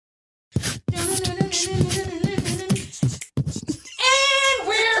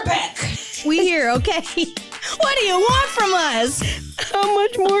here, okay? What do you want from us? How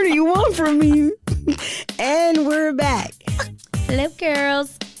much more do you want from me? And we're back. Hello,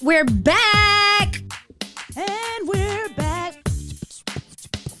 girls. We're back. And we're back.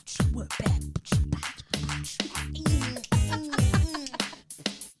 We're back.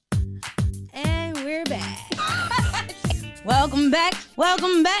 And we're back. Welcome back.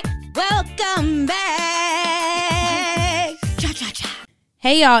 Welcome back. Welcome back. Cha-cha-cha.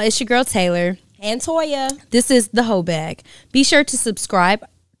 Hey, y'all. It's your girl, Taylor. And Toya. This is The Hoe Bag. Be sure to subscribe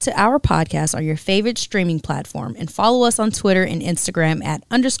to our podcast on your favorite streaming platform and follow us on Twitter and Instagram at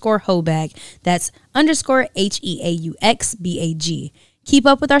 _HoeBag. That's _HEAUXBAG. Keep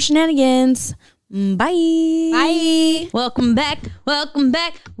up with our shenanigans. Bye. Bye. Welcome back. Welcome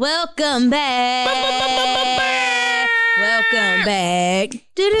back. Welcome back. Welcome back.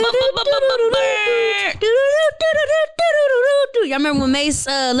 Y'all remember when Mace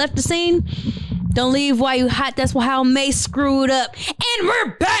left the scene? Don't leave while you hot. That's how Mace screwed up. And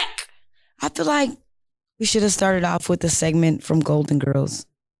we're back. I feel like we should have started off with a segment from Golden Girls.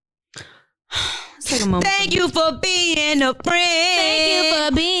 Let's take a moment. Thank you for being a friend. Thank you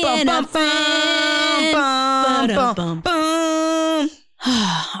for being a friend.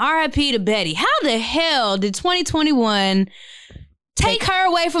 R.I.P. to Betty. How the hell did 2021 take her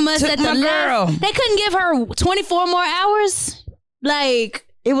away from us at the girl. They couldn't give her 24 more hours? Like...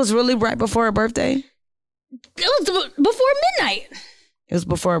 It was really right before her birthday? It was before midnight. It was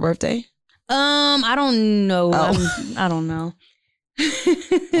before her birthday? I don't know. Oh. I don't know.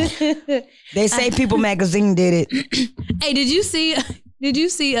 They say People Magazine did it. Hey, did you see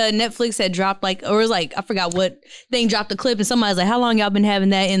Netflix had dropped I forgot what thing dropped a clip and somebody's like, how long y'all been having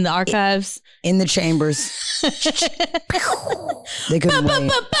that in the archives? In the chambers. They couldn't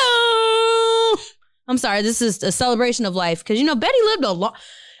wait. I'm sorry, this is a celebration of life because Betty lived a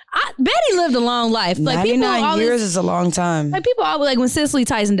long life. Like 99 years is a long time. Like people always like when Cicely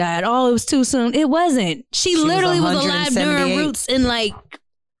Tyson died, it was too soon. It wasn't. She literally was alive during Roots and like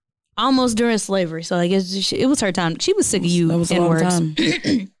almost during slavery. So like it was her time. She was sick of you. That was a long time.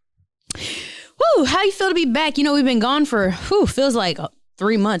 Woo, how you feel to be back? We've been gone for feels like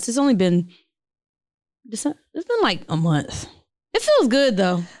 3 months. It's been like a month. It feels good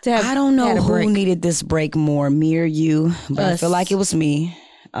though to have. I don't know who needed this break more, me or you, but I feel like it was me.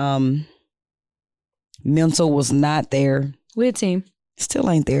 Mental was not there. We're a team. Still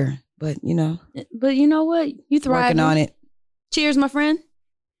ain't there, but But you know what? You thriving. Working on it. Cheers, my friend.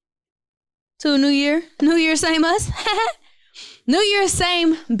 To a new year. New year, same us. New year,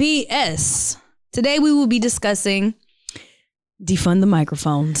 same BS. Today we will be discussing defund the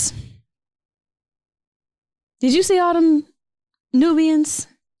microphones. Did you see all them Nubians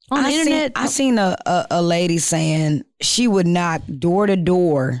on the internet? I seen a lady saying she would knock door to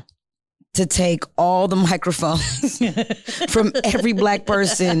door to take all the microphones from every black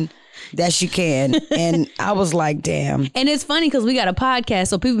person that she can. And I was like, damn. And it's funny because we got a podcast.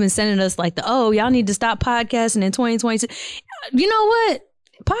 So people been sending us like y'all need to stop podcasting in 2022. You know what?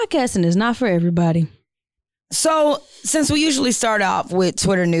 Podcasting is not for everybody. So since we usually start off with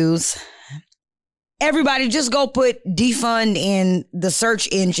Twitter news, everybody just go put defund in the search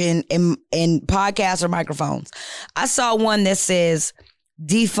engine in podcasts or microphones. I saw one that says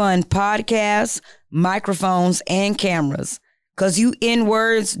defund podcasts, microphones, and cameras. Because you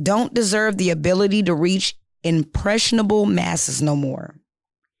N-words don't deserve the ability to reach impressionable masses no more.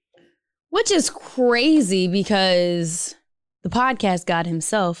 Which is crazy because the podcast god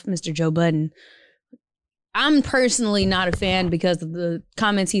himself, Mr. Joe Budden, I'm personally not a fan because of the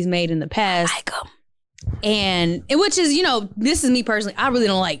comments he's made in the past. I like him. And which is, this is me personally. I really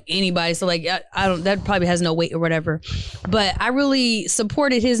don't like anybody. So like, I don't, that probably has no weight or whatever. But I really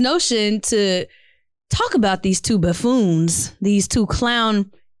supported his notion to talk about these two buffoons, these two clown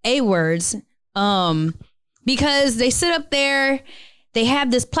A-words, because they sit up there, they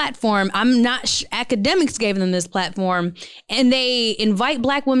have this platform. I'm not academics gave them this platform, and they invite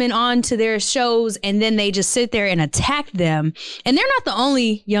black women on to their shows, and then they just sit there and attack them. And they're not the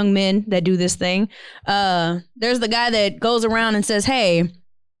only young men that do this thing. There's the guy that goes around and says, hey,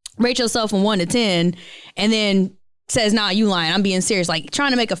 rate yourself from 1 to 10, and then says, nah, you lying. I'm being serious. Like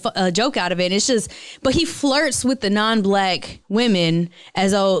trying to make a joke out of it. It's just, but he flirts with the non-black women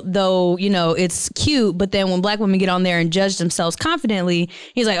as though, it's cute. But then when black women get on there and judge themselves confidently,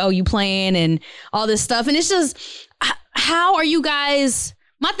 he's like, oh, you playing and all this stuff. And it's just, how are you guys?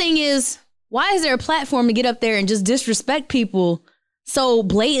 My thing is, why is there a platform to get up there and just disrespect people so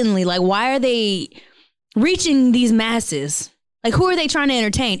blatantly? Like, why are they reaching these masses? Like, who are they trying to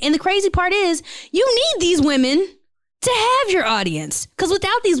entertain? And the crazy part is, you need these women to have your audience. Because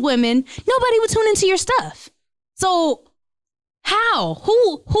without these women, nobody would tune into your stuff. So how?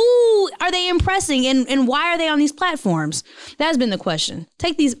 Who are they impressing, and why are they on these platforms? That's been the question.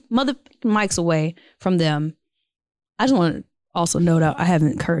 Take these mother mics away from them. I just want to also note out I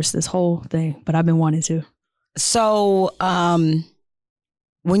haven't cursed this whole thing, but I've been wanting to. So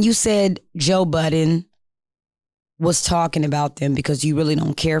when you said Joe Budden was talking about them because you really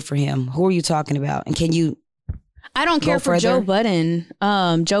don't care for him, who are you talking about? And can you I don't care for Joe Budden.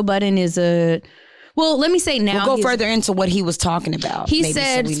 Joe Budden is well, let me say now. We'll go further into what he was talking about. He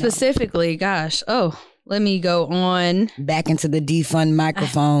said specifically, let me go on. Back into the defund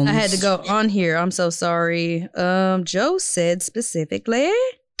microphones. I had to go on here. I'm so sorry. Joe said specifically,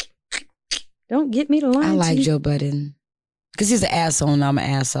 don't get me to lie. I like Joe Budden because he's an asshole and I'm an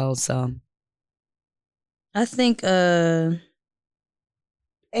asshole. So I think, and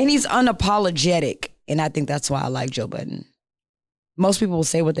he's unapologetic, and I think that's why I like Joe Budden. Most people will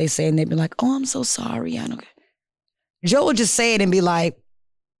say what they say and they'd be like, oh, I'm so sorry. I don't. Joe would just say it and be like,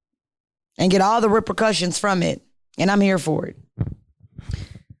 and get all the repercussions from it. And I'm here for it.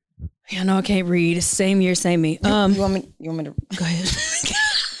 Yeah, no, I can't read. It's same year, same me. You want me to go ahead.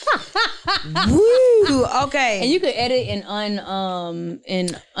 Woo, okay. And you could edit and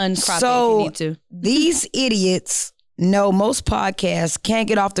uncrop it if you need to. These idiots know most podcasts can't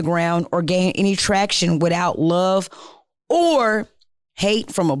get off the ground or gain any traction without love or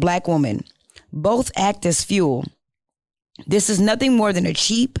hate from a black woman. Both act as fuel. This is nothing more than a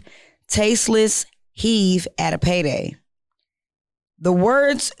cheap, tasteless heave at a payday. The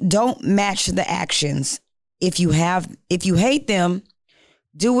words don't match the actions. If you hate them,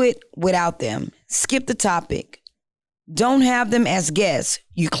 do it without them. Skip the topic. Don't have them as guests.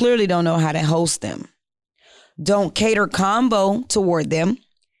 You clearly don't know how to host them. Don't cater combo toward them.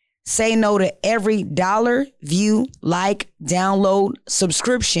 Say no to every dollar, view, like, download,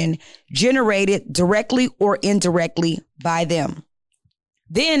 subscription generated directly or indirectly by them.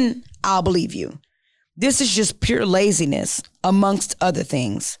 Then I'll believe you. This is just pure laziness, amongst other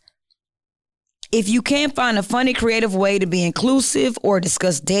things. If you can't find a funny, creative way to be inclusive or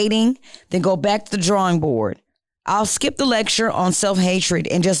discuss dating, then go back to the drawing board. I'll skip the lecture on self-hatred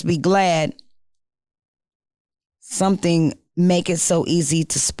and just be glad something make it so easy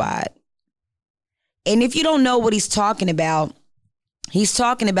to spot. And if you don't know what he's talking about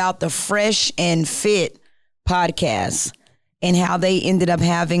the Fresh and Fit podcast and how they ended up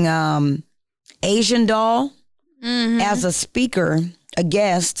having Asian Doll as a speaker, a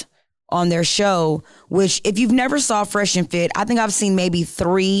guest on their show, which if you've never saw Fresh and Fit, I think I've seen maybe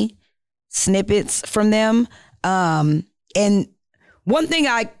 3 snippets from them. And one thing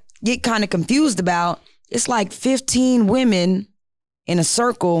I get kind of confused about, it's like 15 women in a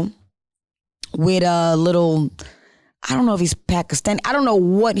circle with a little, I don't know if he's Pakistani. I don't know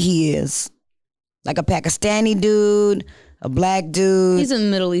what he is. Like a Pakistani dude, a black dude. He's a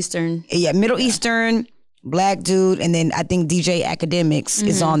Middle Eastern. Yeah, Middle Eastern, black dude. And then I think DJ Academics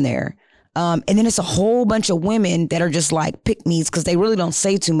is on there. And then it's a whole bunch of women that are just like pick-me's because they really don't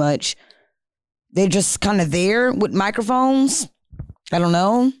say too much. They're just kind of there with microphones. I don't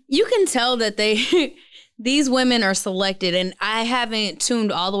know. You can tell that these women are selected, and I haven't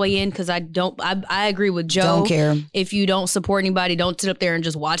tuned all the way in because I agree with Joe. Don't care. If you don't support anybody, don't sit up there and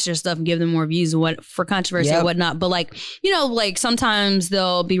just watch their stuff and give them more views and for controversy and whatnot. But like sometimes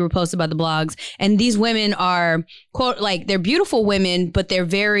they'll be reposted by the blogs, and these women are quote like they're beautiful women, but they're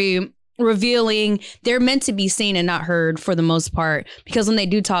very revealing. They're meant to be seen and not heard for the most part, because when they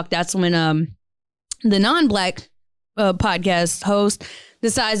do talk, that's when the non-black podcast host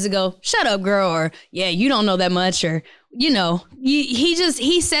decides to go, shut up, girl, or yeah, you don't know that much, or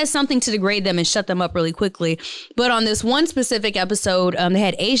he says something to degrade them and shut them up really quickly. But on this one specific episode, they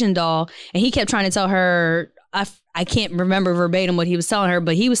had Asian Doll, and he kept trying to tell her, I can't remember verbatim what he was telling her,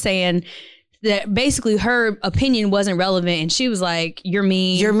 but he was saying that basically her opinion wasn't relevant, and she was like, you're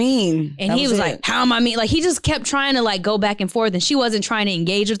mean. And he was like, how am I mean? Like, he just kept trying to like go back and forth, and she wasn't trying to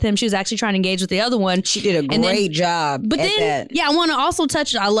engage with him. She was actually trying to engage with the other one. She did a great job. But then, yeah, I want to also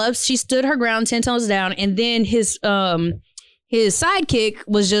touch, she stood her ground 10 toes down, and then his sidekick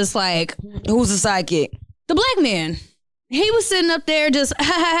was just like, who's the sidekick? The black man. He was sitting up there just,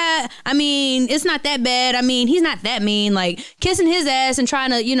 I mean, it's not that bad. I mean, he's not that mean, like kissing his ass and trying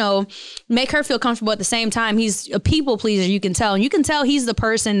to, make her feel comfortable at the same time. He's a people pleaser, you can tell. And you can tell he's the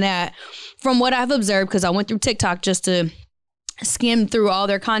person that, from what I've observed, because I went through TikTok just to skim through all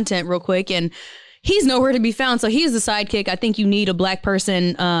their content real quick. And he's nowhere to be found. So he's the sidekick. I think you need a black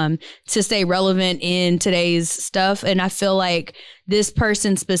person to stay relevant in today's stuff. And I feel like this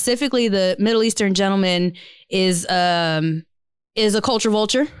person, specifically the Middle Eastern gentleman, is a culture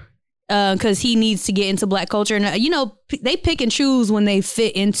vulture. Because he needs to get into black culture. And, they pick and choose when they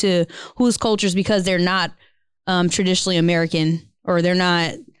fit into whose cultures because they're not traditionally American, or they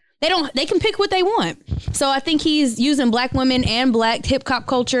can pick what they want. So I think he's using black women and black hip hop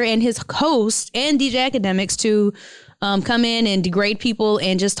culture and his host and DJ Academics to come in and degrade people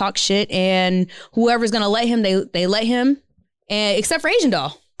and just talk shit. And whoever's going to let him, they let him, and except for Asian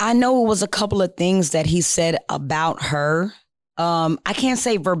Doll. I know it was a couple of things that he said about her. I can't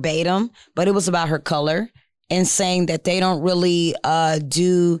say verbatim, but it was about her color and saying that they don't really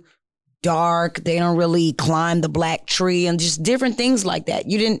do dark. They don't really climb the black tree and just different things like that.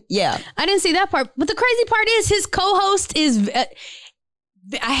 You didn't, yeah. I didn't see that part. But the crazy part is his co-host is,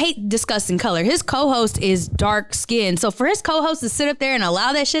 I hate discussing color. His co-host is dark skinned. So for his co-host to sit up there and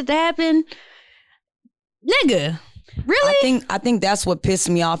allow that shit to happen, nigga, really? I think that's what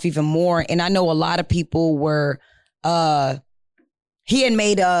pissed me off even more. And I know a lot of people were, he had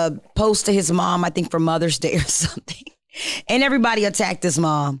made a post to his mom, I think for Mother's Day or something. And everybody attacked his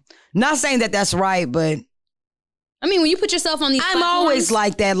mom. Not saying that that's right, but I mean, when you put yourself on these I'm always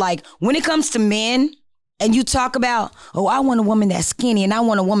like that. Like when it comes to men and you talk about, oh, I want a woman that's skinny and I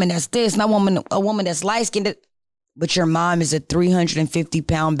want a woman that's this and I want a woman that's light skinned. But your mom is a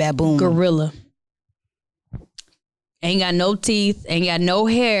 350-pound baboon. Gorilla. Ain't got no teeth, ain't got no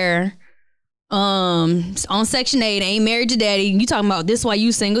hair. On Section 8, ain't married to daddy. You talking about this why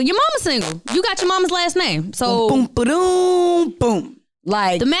you single? Your mama's single. You got your mama's last name. So boom, boom, boom, boom.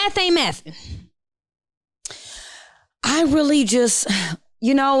 Like the math ain't mathing. I really just,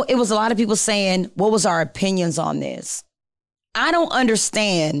 it was a lot of people saying, what was our opinions on this? I don't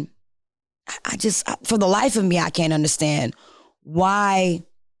understand. For the life of me, I can't understand why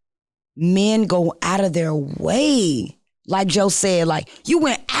men go out of their way. Like Joe said, like you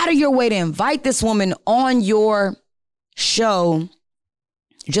went out of your way to invite this woman on your show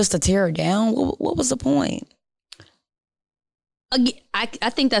just to tear her down. What was the point? I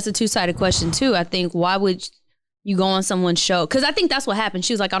think that's a two-sided question too. I think why would you go on someone's show? Because I think that's what happened.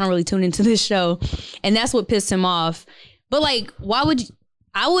 She was like, I don't really tune into this show, and that's what pissed him off. But like, why would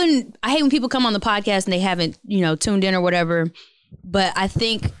I hate when people come on the podcast and they haven't tuned in or whatever. But I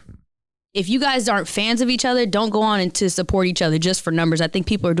think if you guys aren't fans of each other, don't go on and to support each other just for numbers. I think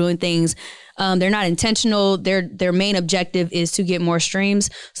people are doing things. They're not intentional. Their main objective is to get more streams.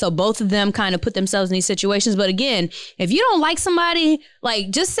 So both of them kind of put themselves in these situations. But again, if you don't like somebody, like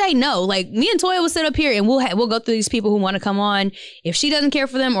just say no. Like me and Toya will sit up here and we'll go through these people who want to come on. If she doesn't care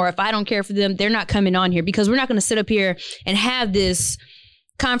for them or if I don't care for them, they're not coming on here because we're not going to sit up here and have this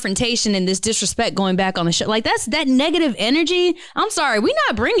confrontation and this disrespect going back on the show. Like that negative energy. I'm sorry, we're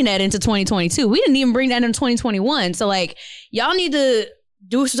not bringing that into 2022. We didn't even bring that in 2021. So like y'all need to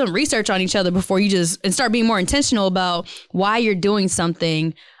do some research on each other before you and start being more intentional about why you're doing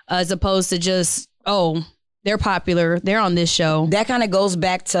something as opposed to just, oh, they're popular, they're on this show. That kind of goes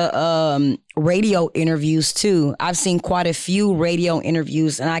back to radio interviews too. I've seen quite a few radio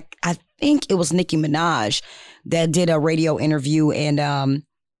interviews, and I think it was Nicki Minaj that did a radio interview, and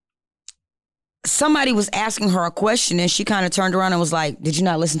somebody was asking her a question and she kind of turned around and was like, did you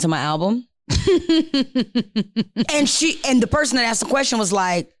not listen to my album? and the person that asked the question was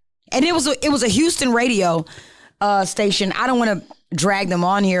like, and it was a Houston radio station. I don't want to drag them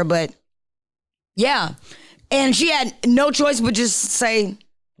on here, but yeah. And she had no choice but just say,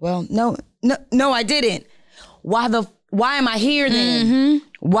 well, no, I didn't. Why am I here then? Mm-hmm.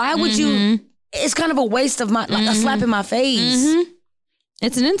 Why would you? It's kind of a waste of my, like a slap in my face. Mm-hmm.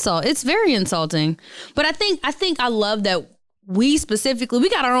 It's an insult. It's very insulting. But I think I love that we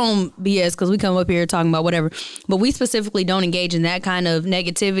got our own BS because we come up here talking about whatever, but we specifically don't engage in that kind of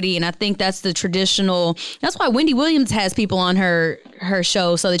negativity. And I think that's the traditional, that's why Wendy Williams has people on her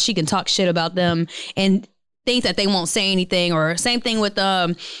show so that she can talk shit about them and think that they won't say anything. Or same thing with,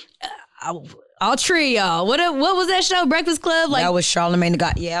 I'll tree y'all. What was that show? Breakfast Club? Like that was Charlamagne the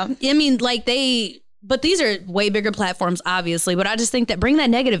God. Yeah. I mean, like but these are way bigger platforms, obviously. But I just think that bring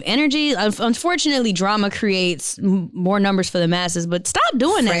that negative energy. Unfortunately, drama creates more numbers for the masses. But stop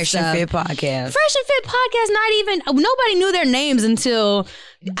doing that stuff. Fresh and Fit podcast. Fresh and Fit podcast. Not even nobody knew their names until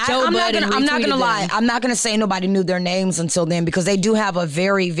Joe Budden. I'm not gonna lie. I'm not gonna say nobody knew their names until then because they do have a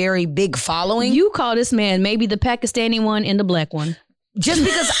very, very big following. You call this man maybe the Pakistani one and the black one. Just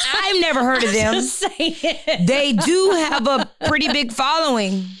because I've never heard of them, they do have a pretty big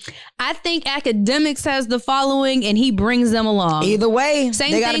following. I think academics has the following, and he brings them along. Either way,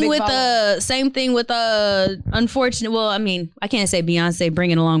 same thing with unfortunate. Well, I mean, I can't say Beyonce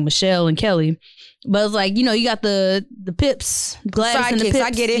bringing along Michelle and Kelly, but it's like, you know, you got the Pips, Gladys Sidekicks, and the Pips.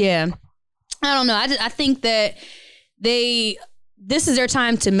 I get it. Yeah, I don't know. I think that this is their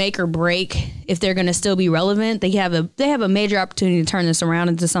time to make or break if they're going to still be relevant. They have a major opportunity to turn this around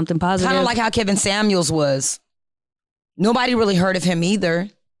into something positive. Kind of like how Kevin Samuels was. Nobody really heard of him either.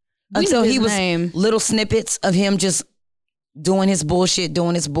 Until he was little snippets of him just doing his bullshit,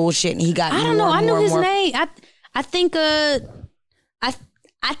 and he got. I don't know. I knew his name. I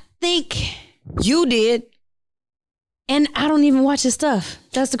think you did, and I don't even watch his stuff.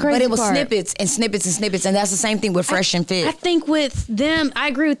 That's the crazy part. But it was snippets, and that's the same thing with Fresh and Fit. I think with them, I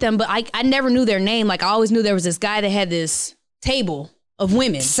agree with them, but I never knew their name. Like I always knew there was this guy that had this table of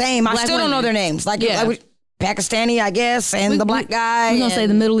women. Same. I still don't know their names. Like Pakistani, I guess, and the black guy. We're going to say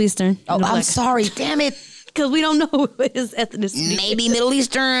the Middle Eastern. Oh, I'm sorry. Damn it. Because we don't know his ethnicity. Maybe Middle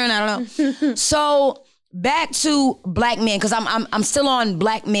Eastern. I don't know. So back to black men, because I'm still on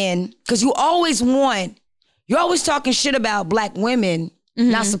black men, because you're always talking shit about black women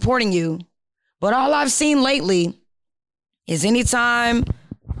not supporting you. But all I've seen lately is anytime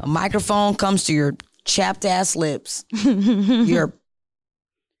a microphone comes to your chapped ass lips,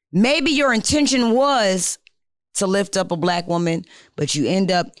 maybe your intention was to lift up a black woman, but you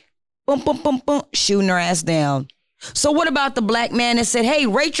end up boom, boom, boom, boom, shooting her ass down. So what about the black man that said, hey,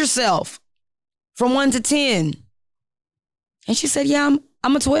 rate yourself from 1 to 10? And she said, yeah,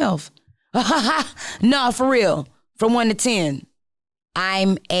 I'm a 12. No, for real. From 1 to 10,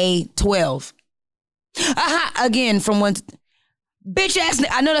 I'm a 12. Again, from 1 to... Bitch ass,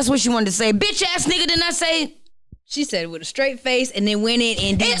 I know that's what she wanted to say. Bitch ass nigga, didn't I say... She said with a straight face and then went in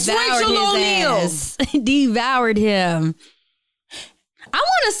and devoured his ass. Devoured him. I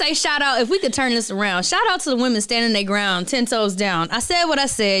want to say shout out, if we could turn this around, shout out to the women standing their ground, 10 toes down. I said what I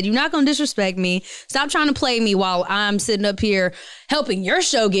said. You're not going to disrespect me. Stop trying to play me while I'm sitting up here helping your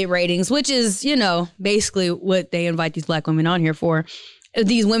show get ratings, which is, you know, basically what they invite these black women on here for.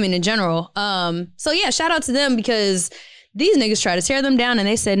 These women in general. So yeah, shout out to them, because these niggas try to tear them down and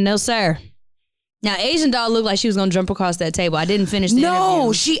they said, no, sir. Now, Asian doll looked like she was going to jump across that table. I didn't finish the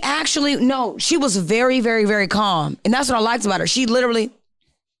interview. She was very, very, very calm. And that's what I liked about her. She literally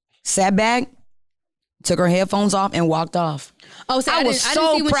sat back, took her headphones off, and walked off. Oh, so I was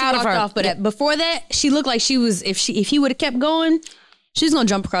so proud of her. Off, but before that, she looked like she was, if he would have kept going, she was going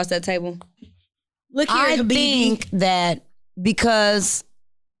to jump across that table. Look here, I think that because,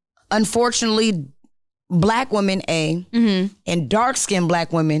 unfortunately, black women, and dark-skinned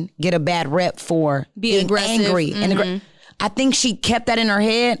black women get a bad rep for being angry. And I think she kept that in her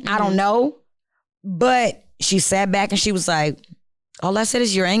head. I don't know. But she sat back and she was like, all I said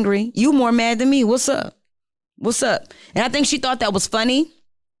is you're angry. You more mad than me. What's up? What's up? And I think she thought that was funny.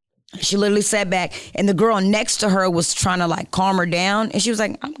 She literally sat back and the girl next to her was trying to like calm her down. And she was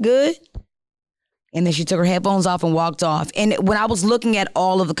like, I'm good. And then she took her headphones off and walked off. And when I was looking at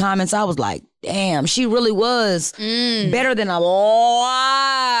all of the comments, I was like, damn, she really was better than a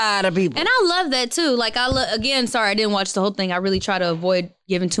lot of people. And I love that too. Like, again, sorry, I didn't watch the whole thing. I really try to avoid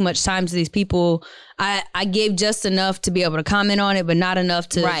giving too much time to these people. I gave just enough to be able to comment on it, but not enough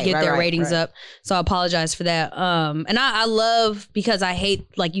to get their ratings up. So I apologize for that. And I love, because I hate,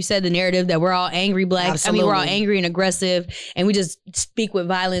 like you said, the narrative that we're all angry black. Absolutely. I mean, we're all angry and aggressive, and we just speak with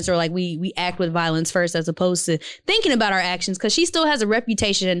violence, or like we act with violence first, as opposed to thinking about our actions. Because she still has a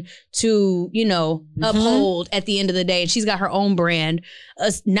reputation to, you know, uphold at the end of the day. And she's got her own brand,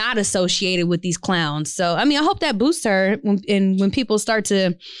 not associated with these clowns. So, I mean, I hope that boosts her. When people start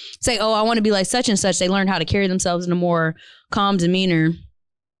to say, oh, I want to be like such and such, they learn how to carry themselves in a more calm demeanor.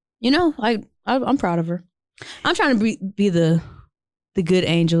 You know, I'm proud of her. I'm trying to be the good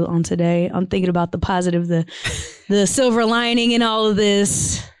angel on today. I'm thinking about the positive, the silver lining in all of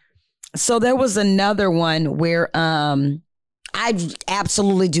this. So there was another one where I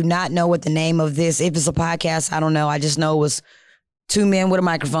absolutely do not know what the name of this. If it's a podcast, I don't know. I just know it was two men with a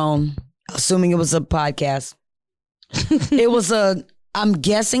microphone, assuming it was a podcast. It was I'm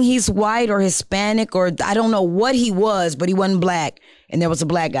guessing he's white or Hispanic, or I don't know what he was, but he wasn't black. And there was a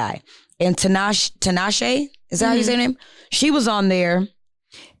black guy. And Tinashe, is that how you say her name? She was on there,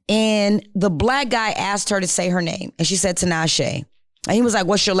 and the black guy asked her to say her name, and she said Tinashe. And he was like,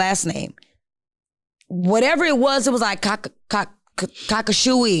 what's your last name? Whatever it was like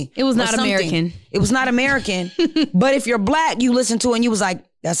Kakashui. It was not American. It was not American. But if you're black, you listen to it and you was like,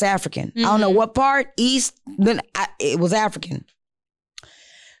 that's African. I don't know what part, East, then it was African.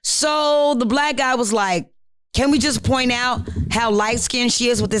 So the black guy was like, Can we just point out how light-skinned she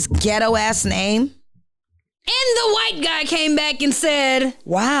is with this ghetto-ass name? And the white guy came back and said,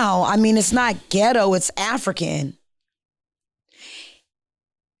 wow, I mean, it's not ghetto, it's African.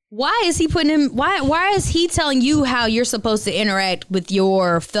 Why is he putting him, why is he telling you how you're supposed to interact with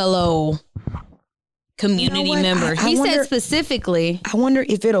your fellow community member? He said specifically. I wonder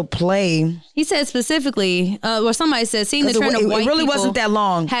if it'll play. He said specifically, or somebody said, seeing the trend of white people. It really wasn't that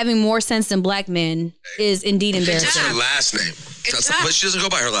long. Having more sense than black men is indeed embarrassing. It's her last name. But she doesn't go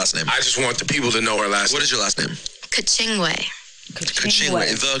by her last name. I just want the people to know her last name. What is your last name? Kachingwe.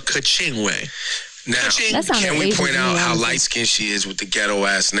 The Kachingwe. Now, can we point out how light-skinned she is with the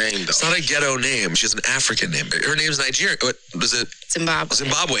ghetto-ass name, though? It's not a ghetto name. She has an African name. Her name's Nigeria. What was it?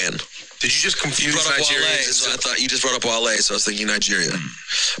 Zimbabwean. Did you just confuse Nigeria? So I thought you just brought up Wale, so I was thinking Nigeria.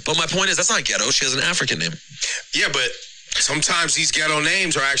 But my point is, that's not ghetto. She has an African name. Yeah, but sometimes these ghetto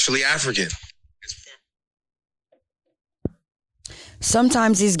names are actually African.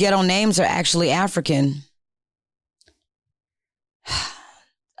 Sometimes these ghetto names are actually African.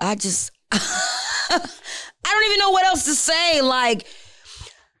 I don't even know what else to say. Like,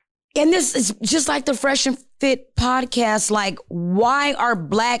 and this is just like the Fresh and Fit podcast. Like, why are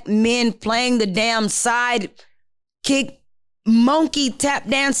black men playing the damn side kick monkey tap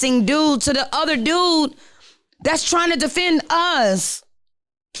dancing dude to the other dude that's trying to defend us?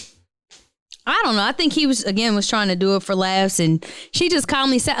 I don't know. I think he was trying to do it for laughs, and she just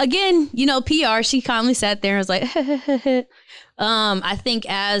calmly sat, again, PR, she calmly sat there and was like, I think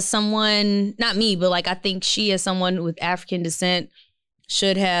as someone, not me, but like I think she as someone with African descent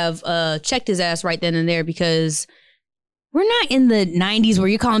should have checked his ass right then and there, because we're not in the 90s where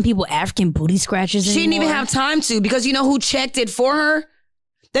you're calling people African booty scratchers anymore. She didn't even have time to, because you know who checked it for her?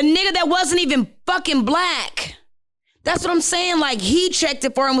 The nigga that wasn't even fucking black. That's what I'm saying. Like, he checked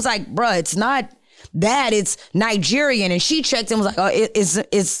it for her and was like, bruh, it's not that, it's Nigerian. And she checked and was like, oh,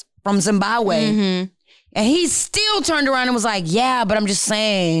 it's from Zimbabwe. Mm-hmm. And he still turned around and was like, yeah, but I'm just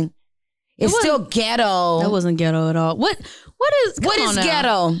saying, it's still ghetto. That wasn't ghetto at all. What is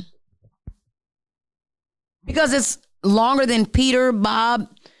ghetto? Because it's longer than Peter, Bob,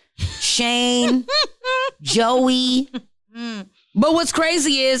 Shane, Joey. But what's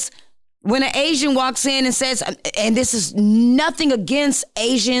crazy is when an Asian walks in and says, and this is nothing against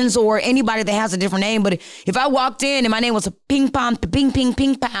Asians or anybody that has a different name, but if I walked in and my name was a ping pong, ping ping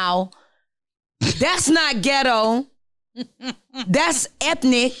ping pow, that's not ghetto. That's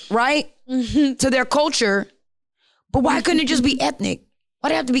ethnic, right? To their culture. But why couldn't it just be ethnic?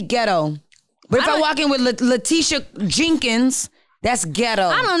 Why'd it have to be ghetto? But if I walk in with Letitia Jenkins, that's ghetto.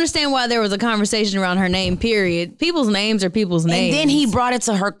 I don't understand why there was a conversation around her name, period. People's names are people's names. And then he brought it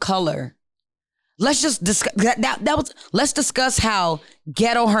to her color. Let's just discuss let's discuss how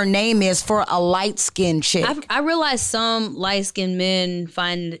ghetto her name is for a light-skinned chick. I realize some light-skinned men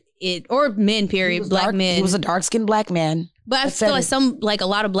find it, or men, period, black men. He was a dark-skinned black man. But I feel like a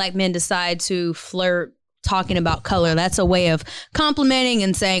lot of black men decide to flirt talking about color. That's a way of complimenting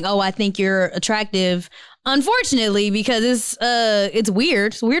and saying, oh, I think you're attractive. Unfortunately, because it's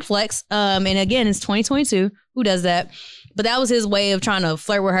weird. It's a weird flex. And again, it's 2022. Who does that? But that was his way of trying to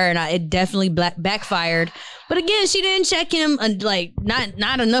flirt with her, and it definitely backfired. But again, she didn't check him, like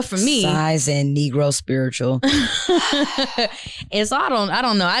not enough for me. Size and Negro spiritual. And so I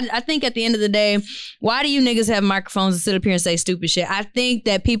don't know. I think at the end of the day, why do you niggas have microphones and sit up here and say stupid shit? I think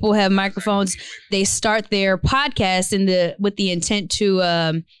that people have microphones. They start their podcast with the intent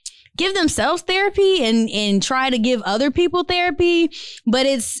to give themselves therapy and try to give other people therapy, but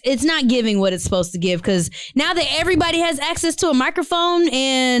it's not giving what it's supposed to give, because now that everybody has access to a microphone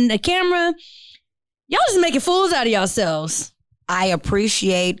and a camera, y'all just making fools out of yourselves. I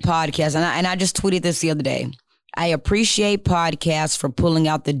appreciate podcasts, and I just tweeted this the other day. I appreciate podcasts for pulling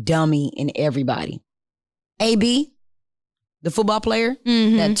out the dummy in everybody. AB, the football player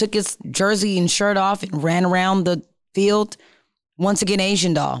that took his jersey and shirt off and ran around the field, once again,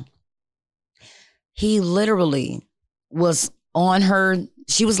 Asian doll. He literally was on her,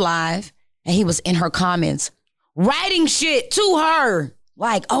 she was live, and he was in her comments, writing shit to her.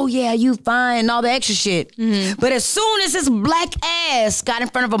 Like, oh yeah, you fine, and all the extra shit. But as soon as his black ass got in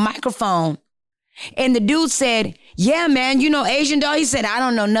front of a microphone, and the dude said, yeah, man, you know Asian doll? He said, I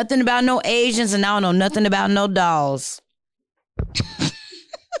don't know nothing about no Asians, and I don't know nothing about no dolls.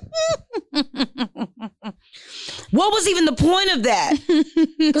 What was even the point of that?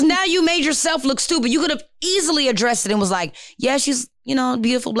 Because now you made yourself look stupid. You could have easily addressed it and was like, yeah, she's, a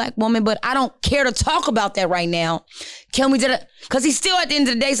beautiful black woman, but I don't care to talk about that right now. Can we do it? Because he still at the end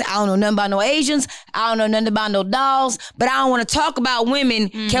of the day said, I don't know nothing about no Asians. I don't know nothing about no dolls, but I don't want to talk about women.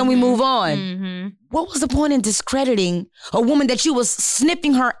 Can we move on? what was the point in discrediting a woman that you was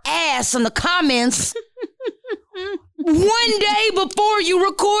snipping her ass in the comments one day before you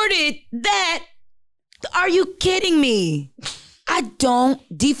recorded that? Are you kidding me? I don't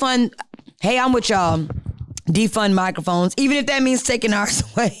defund. Hey, I'm with y'all. Defund microphones, even if that means taking ours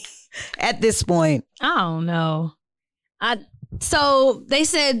away at this point. I don't know. So they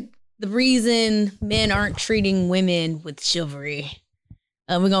said the reason men aren't treating women with chivalry.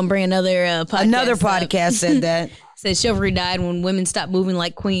 We're going to bring another podcast. Another podcast said that. Said chivalry died when women stopped moving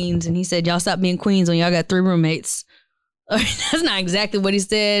like queens. And he said, y'all stop being queens when y'all got 3 roommates. That's not exactly what he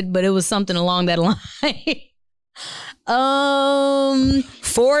said, but it was something along that line.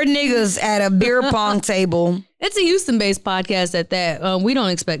 4 niggas at a beer pong table. It's a Houston-based podcast at that. We don't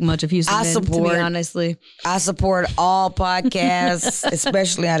expect much of Houston, to be honestly. I support all podcasts,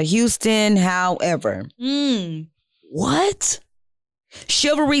 especially out of Houston. However, what?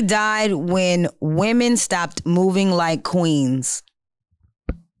 Chivalry died when women stopped moving like queens.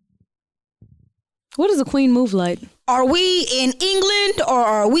 What does a queen move like? Are we in England or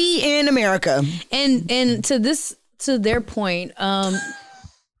are we in America? And to their point,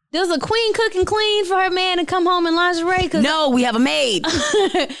 does a queen cook and clean for her man and come home in lingerie? No, we have a maid.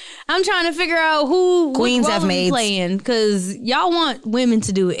 I'm trying to figure out who queens have maids playing, because y'all want women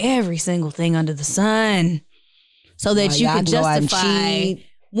to do every single thing under the sun, so that you can justify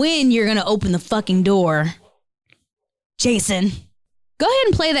when you're gonna open the fucking door. Jason, go ahead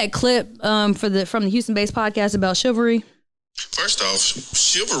and play that clip from the Houston-based podcast about chivalry. First off,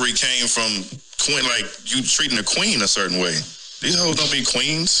 chivalry came from queen, like you treating a queen a certain way. These hoes don't be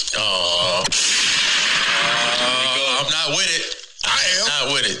queens. I'm not with it. I am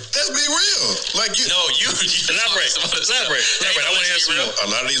not with it. Let's be real. Like you. No, you elaborate. I want to hear some more. A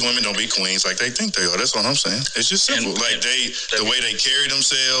lot of these women don't be queens like they think they are. That's what I'm saying. It's just simple. Like the way they carry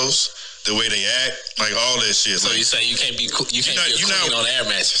themselves, the way they act, like all that shit. So like, you say you can't be a queen on air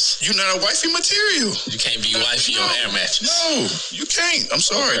matches? You're not a wifey material. You can't be wifey on air matches. No, you can't. I'm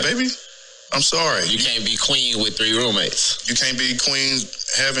sorry, baby. I'm sorry. You can't be queen with 3 roommates. You can't be queen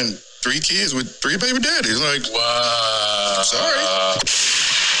having 3 kids with 3 baby daddies. Like, wow. I'm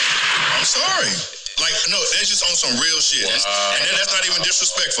sorry. Like, no, that's just on some real shit. And then that's not even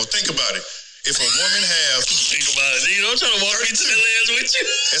disrespectful. Think about it. If a woman have... Think about it. You know, I'm trying to walk into the lands with you.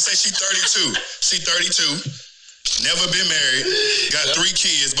 Let's say she's 32. She's 32. Never been married. Got 3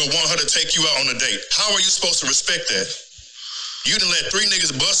 kids, but want her to take you out on a date. How are you supposed to respect that? You done let 3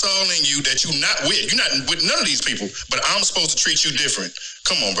 niggas bust all in you that you not with. You're not with none of these people, but I'm supposed to treat you different.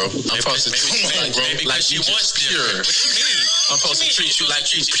 Come on, bro. I'm supposed to treat you like you just pure. What you mean? I'm supposed to treat you like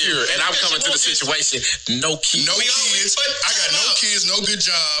you pure. And I'm coming to the situation, no kids. No kids. I got no kids, no good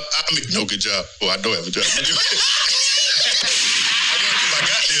job. I mean, no good job. Well, I don't have a job. I work for my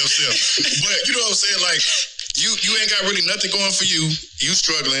goddamn self. But you know what I'm saying? Like, you ain't got really nothing going for you. You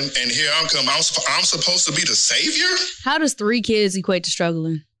struggling, and here I'm coming. I'm supposed to be the savior? How does 3 kids equate to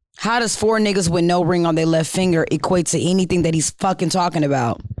struggling? How does 4 niggas with no ring on their left finger equate to anything that he's fucking talking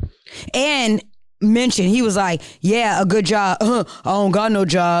about? And mention, he was like, yeah, a good job. I don't got no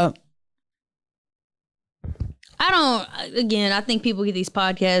job. I think people get these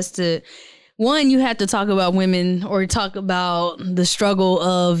podcasts to, one, you have to talk about women or talk about the struggle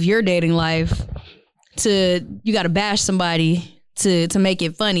of your dating life. You got to bash somebody to make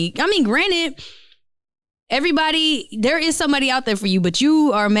it funny. I mean, granted, there is somebody out there for you, but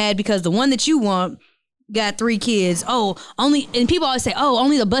you are mad because the one that you want got 3 kids. And people always say,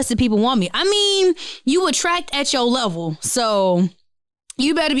 only the busted people want me. I mean, you attract at your level. So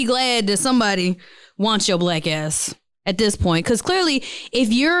you better be glad that somebody wants your black ass at this point. Because clearly,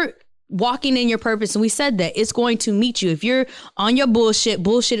 if you're walking in your purpose, and we said that, it's going to meet you. If you're on your bullshit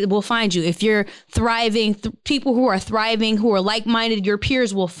will find you. If you're thriving, people who are thriving, who are like-minded, your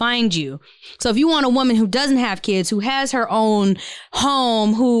peers will find you. So if you want a woman who doesn't have kids, who has her own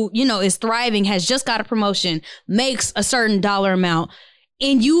home, who, is thriving, has just got a promotion, makes a certain dollar amount,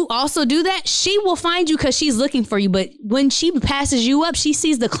 and you also do that, she will find you because she's looking for you. But when she passes you up, she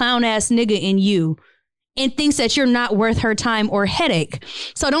sees the clown-ass nigga in you and thinks that you're not worth her time or headache.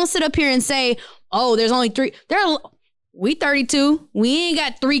 So don't sit up here and say, there's only 3. We 32. We ain't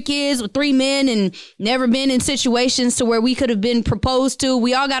got 3 kids with 3 men and never been in situations to where we could have been proposed to.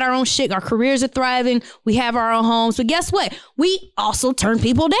 We all got our own shit. Our careers are thriving. We have our own homes. But guess what? We also turn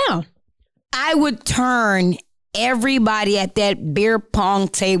people down. I would turn everybody at that beer pong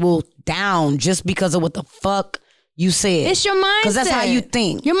table down just because of what the fuck you said. It's your mindset. Because that's how you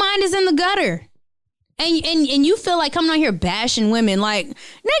think. Your mind is in the gutter. And you feel like coming on here bashing women. Like, nigga,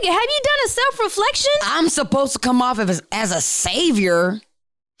 have you done a self-reflection? I'm supposed to come off as a savior.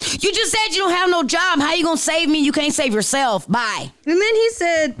 You just said you don't have no job. How you gonna save me? You can't save yourself. Bye. And then he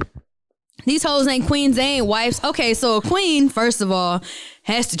said, these hoes ain't queens, they ain't wives. Okay, so a queen, first of all,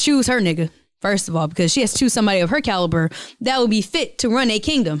 has to choose her nigga. First of all, because she has to choose somebody of her caliber that would be fit to run a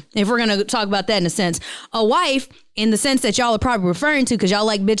kingdom. If we're going to talk about that in a sense. A wife, in the sense that y'all are probably referring to, because y'all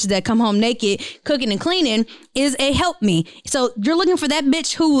like bitches that come home naked, cooking and cleaning, is a help me. So you're looking for that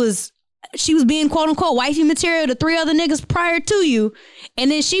bitch she was being quote unquote wifey material to 3 other niggas prior to you.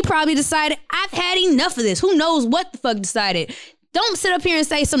 And then she probably decided, I've had enough of this. Who knows what the fuck decided. Don't sit up here and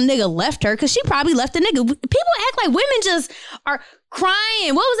say some nigga left her, because she probably left a nigga. People act like women just are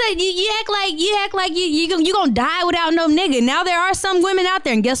crying. What was that? You act like you gonna die without no nigga. Now there are some women out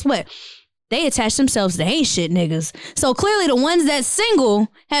there, and guess what? They attach themselves to ain't shit niggas. So clearly the ones that's single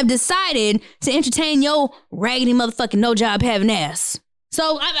have decided to entertain your raggedy motherfucking no job having ass.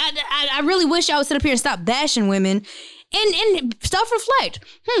 So I really wish I would sit up here and stop bashing women and self-reflect.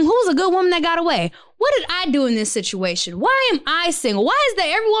 Who was a good woman that got away? What did I do in this situation? Why am I single? Why is that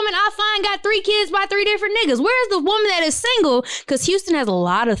every woman I find got 3 kids by 3 different niggas? Where's the woman that is single? Because Houston has a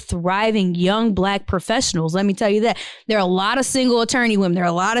lot of thriving young black professionals. Let me tell you that. There are a lot of single attorney women. There are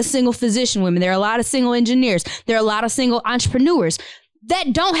a lot of single physician women. There are a lot of single engineers. There are a lot of single entrepreneurs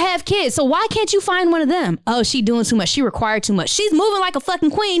that don't have kids. So why can't you find one of them? Oh, she doing too much. She required too much. She's moving like a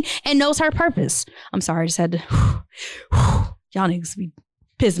fucking queen and knows her purpose. I'm sorry. I just had to. Y'all niggas be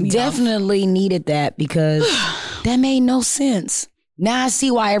pissing me off. Definitely needed that, because that made no sense. Now I see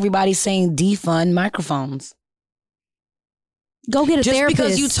why everybody's saying defund microphones. Go get a therapist. Just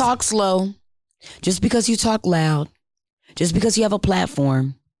because you talk slow, just because you talk loud, just because you have a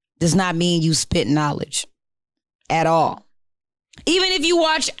platform, does not mean you spit knowledge at all. Even if you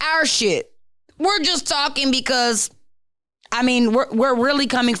watch our shit, we're just talking because, I mean, we're really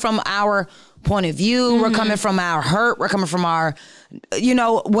coming from our point of view. Mm-hmm. We're coming from our hurt. We're coming from our,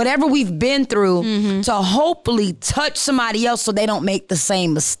 whatever we've been through to hopefully touch somebody else so they don't make the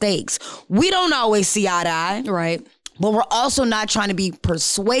same mistakes. We don't always see eye to eye. Right. But we're also not trying to be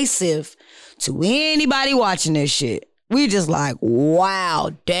persuasive to anybody watching this shit. We just like,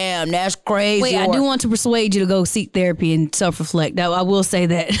 wow, damn, that's crazy. Wait, I do want to persuade you to go seek therapy and self-reflect. I will say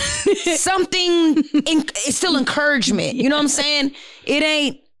that. It's still encouragement. You know what I'm saying? It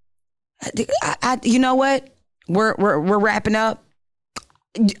ain't, you know what? We're wrapping up.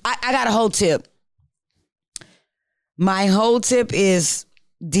 I got a whole tip. My whole tip is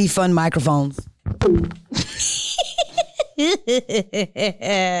defund microphones.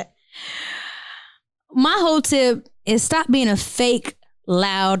 My whole tip is stop being a fake,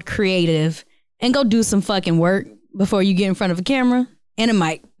 loud creative and go do some fucking work before you get in front of a camera and a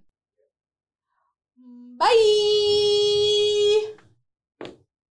mic. Bye.